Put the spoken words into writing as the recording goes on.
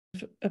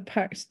of a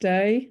packed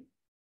day.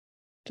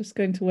 Just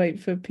going to wait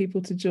for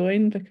people to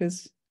join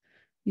because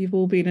you've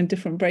all been in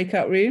different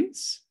breakout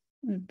rooms.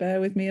 Bear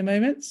with me a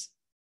moment.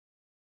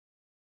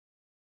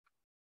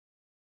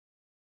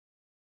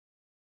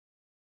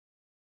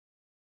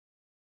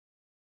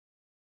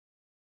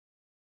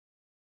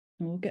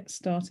 And we'll get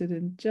started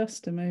in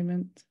just a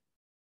moment.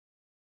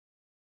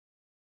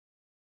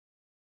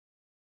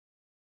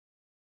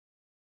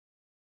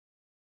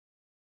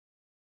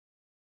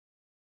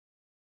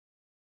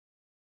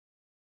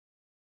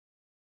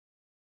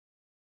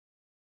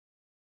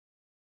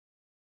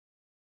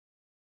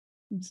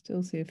 I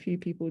still see a few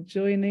people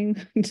joining.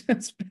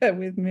 Just bear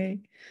with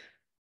me.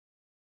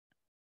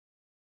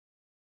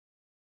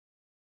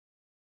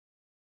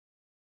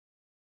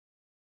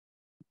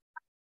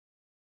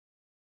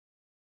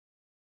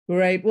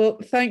 Great. Well,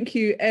 thank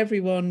you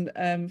everyone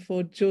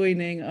for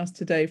joining us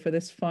today for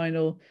this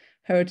final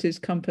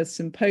Heritage Compass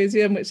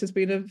Symposium, which has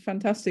been a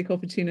fantastic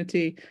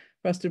opportunity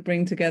for us to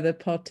bring together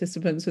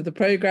participants of the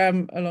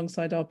programme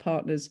alongside our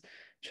partners,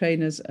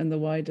 trainers and the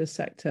wider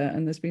sector.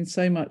 And there's been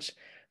so much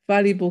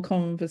valuable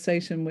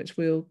conversation which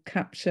we'll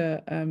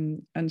capture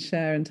and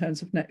share in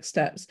terms of next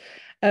steps.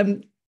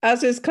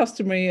 As is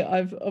customary,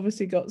 I've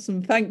obviously got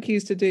some thank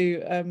yous to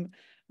do,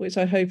 which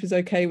I hope is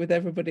okay with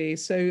everybody.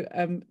 So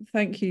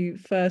thank you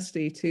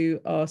firstly to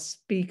our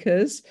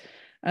speakers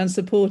and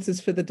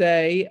supporters for the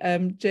day.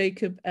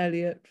 Jacob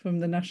Elliott from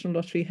the National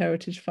Lottery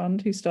Heritage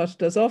Fund, who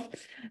started us off.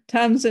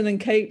 Tamsin and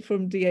Kate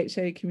from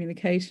DHA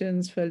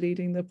Communications for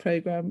leading the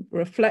programme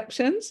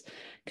Reflections.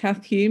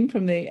 Kath Hume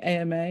from the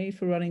AMA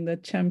for running the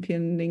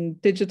Championing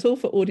Digital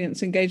for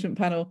Audience Engagement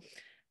panel.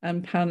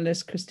 And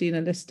panellists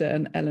Christina Lister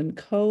and Ellen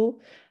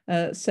Cole.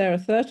 Sarah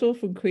Thurtle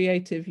from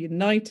Creative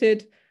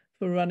United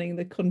for running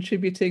the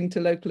Contributing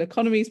to Local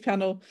Economies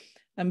panel,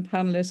 and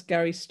panellists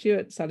Gary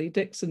Stewart, Sally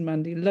Dixon,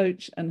 Mandy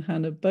Loach and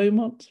Hannah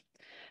Beaumont.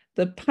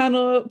 The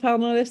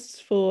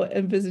panellists for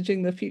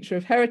Envisaging the Future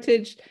of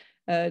Heritage,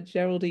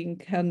 Geraldine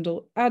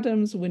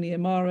Kendall-Adams, Winnie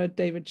Amara,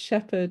 David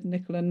Shepherd,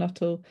 Nicola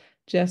Nuttall,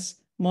 Jess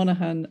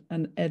Monaghan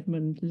and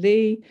Edmund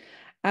Lee,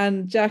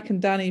 and Jack and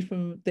Danny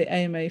from the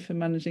AMA for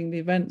managing the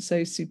event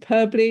so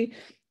superbly.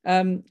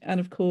 And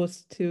of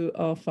course, to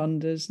our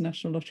funders,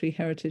 National Lottery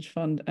Heritage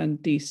Fund and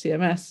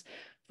DCMS,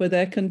 for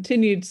their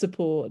continued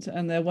support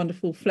and their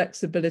wonderful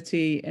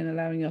flexibility in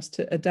allowing us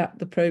to adapt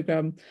the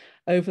programme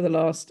over the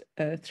last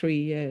 3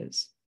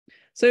 years.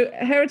 So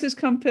Heritage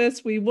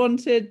Compass, we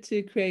wanted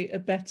to create a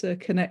better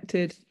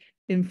connected,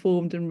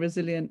 informed and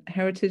resilient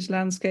heritage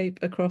landscape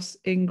across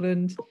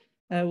England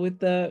with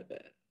the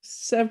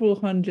several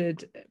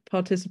hundred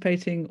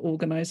participating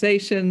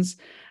organisations.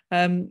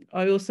 I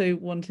also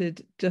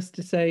wanted just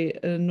to say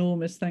an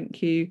enormous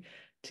thank you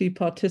to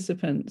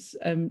participants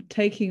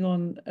taking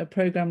on a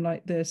programme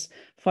like this,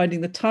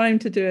 finding the time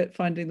to do it,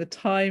 finding the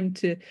time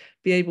to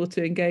be able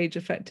to engage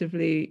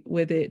effectively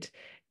with it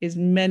is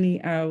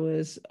many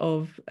hours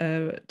of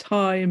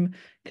time,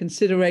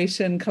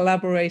 consideration,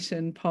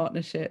 collaboration,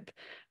 partnership.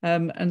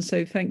 And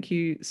so thank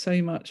you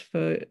so much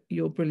for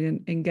your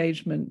brilliant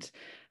engagement.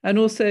 And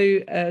also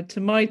to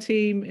my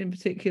team, in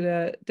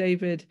particular,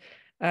 David,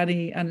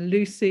 Annie and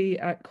Lucy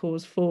at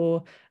Cause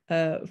 4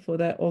 for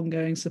their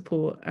ongoing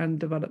support and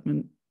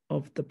development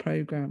of the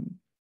programme.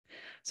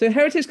 So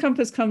Heritage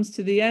Compass comes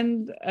to the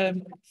end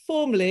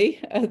formally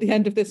at the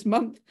end of this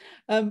month,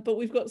 but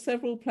we've got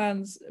several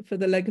plans for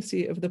the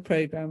legacy of the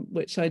programme,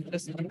 which I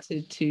just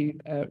wanted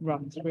to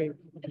run through.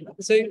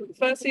 So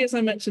firstly, as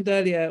I mentioned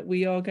earlier,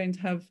 we are going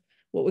to have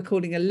what we're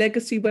calling a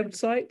legacy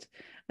website,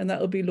 and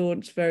that will be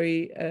launched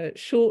very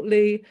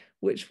shortly,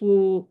 which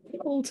will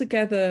pull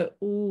together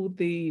all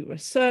the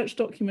research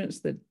documents,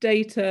 the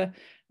data,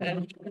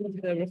 and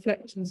the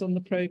reflections on the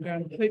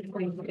programme,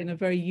 hopefully in a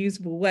very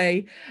usable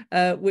way,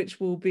 which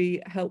will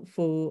be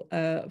helpful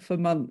for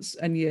months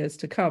and years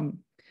to come.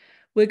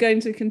 We're going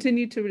to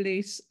continue to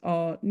release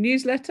our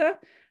newsletter,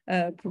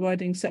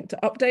 providing sector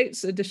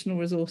updates, additional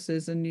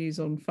resources and news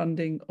on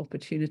funding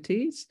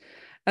opportunities.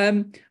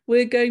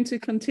 We're going to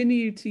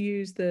continue to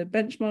use the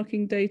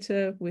benchmarking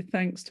data with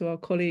thanks to our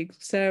colleague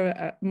Sarah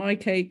at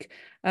MyCake,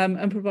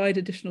 and provide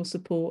additional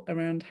support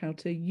around how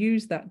to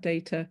use that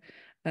data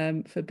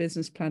for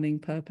business planning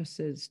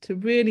purposes to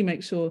really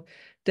make sure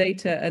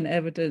data and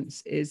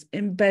evidence is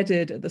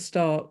embedded at the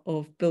start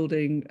of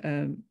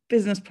building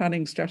business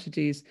planning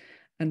strategies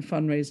and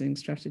fundraising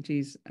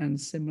strategies and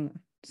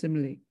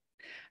similarly.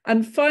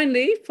 And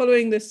finally,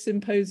 following this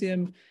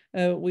symposium,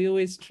 we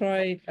always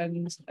try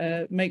and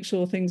make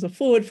sure things are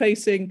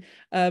forward-facing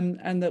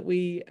and that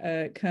we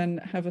can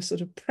have a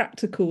sort of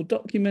practical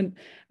document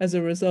as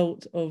a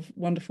result of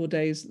wonderful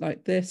days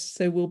like this.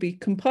 So we'll be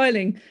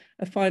compiling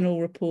a final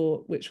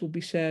report, which will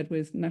be shared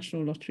with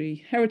National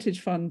Lottery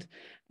Heritage Fund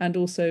and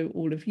also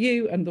all of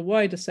you and the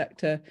wider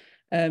sector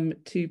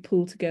to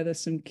pull together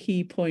some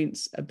key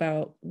points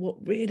about what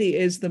really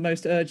is the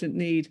most urgent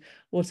need,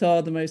 what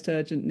are the most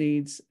urgent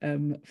needs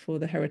for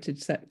the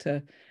heritage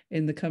sector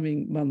in the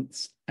coming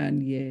months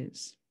and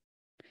years.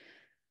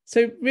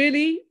 So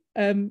really,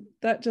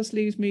 that just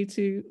leaves me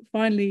to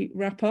finally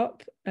wrap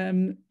up.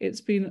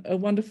 It's been a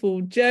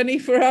wonderful journey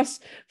for us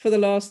for the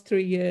last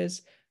 3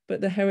 years,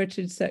 but the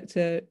heritage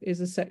sector is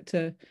a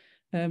sector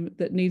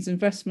that needs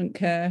investment,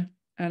 care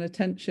and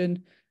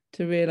attention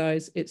to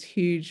realise its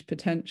huge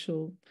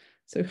potential.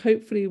 So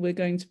hopefully we're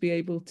going to be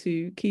able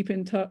to keep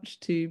in touch,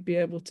 to be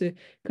able to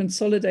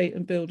consolidate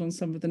and build on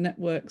some of the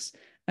networks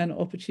and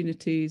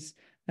opportunities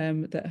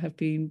that have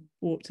been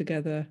brought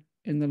together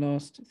in the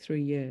last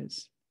 3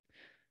 years.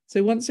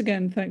 So once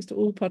again, thanks to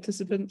all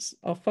participants,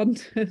 our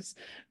funders,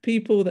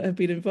 people that have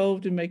been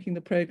involved in making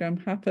the programme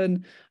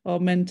happen, our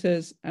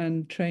mentors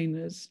and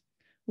trainers.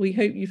 We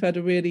hope you've had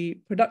a really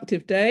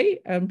productive day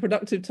and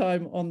productive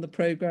time on the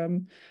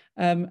programme,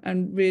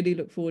 and really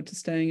look forward to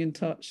staying in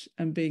touch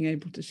and being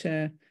able to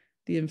share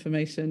the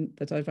information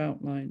that I've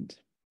outlined.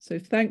 So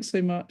thanks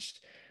so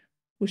much.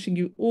 Wishing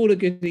you all a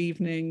good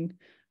evening,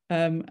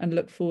 and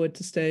look forward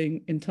to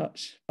staying in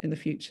touch in the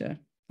future.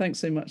 Thanks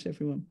so much,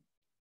 everyone.